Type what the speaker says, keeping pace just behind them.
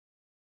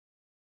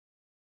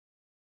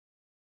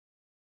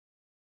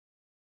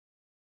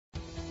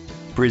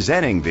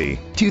Presenting the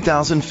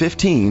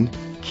 2015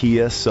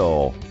 Kia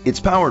Soul.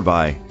 It's powered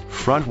by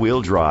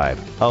front-wheel drive,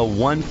 a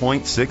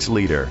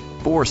 1.6-liter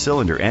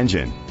 4-cylinder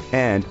engine,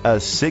 and a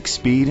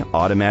 6-speed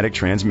automatic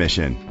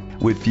transmission.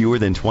 With fewer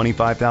than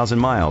 25,000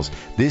 miles,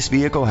 this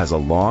vehicle has a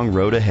long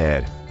road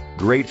ahead.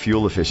 Great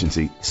fuel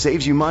efficiency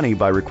saves you money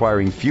by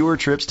requiring fewer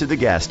trips to the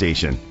gas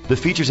station. The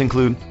features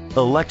include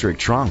electric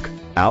trunk,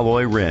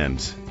 alloy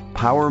rims,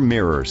 power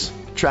mirrors,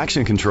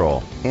 traction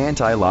control,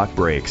 anti-lock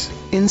brakes.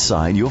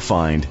 Inside you'll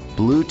find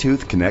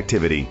Bluetooth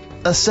connectivity,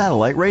 a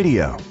satellite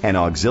radio, an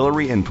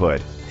auxiliary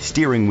input,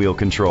 steering wheel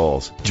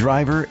controls,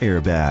 driver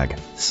airbag,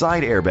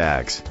 side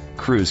airbags,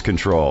 cruise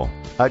control,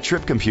 a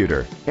trip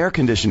computer, air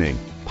conditioning,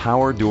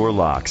 power door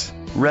locks.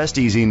 Rest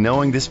easy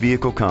knowing this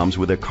vehicle comes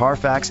with a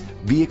Carfax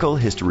Vehicle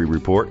History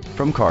Report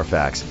from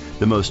Carfax,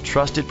 the most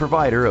trusted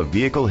provider of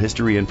vehicle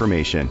history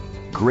information.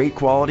 Great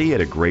quality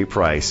at a great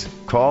price.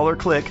 Call or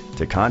click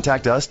to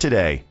contact us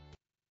today.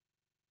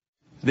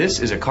 This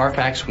is a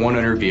Carfax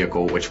one-owner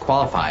vehicle which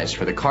qualifies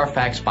for the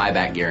Carfax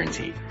buyback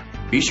guarantee.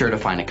 Be sure to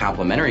find a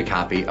complimentary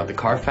copy of the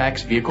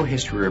Carfax Vehicle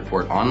History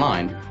Report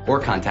online or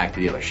contact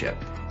the dealership.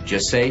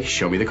 Just say,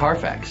 "Show me the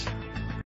Carfax."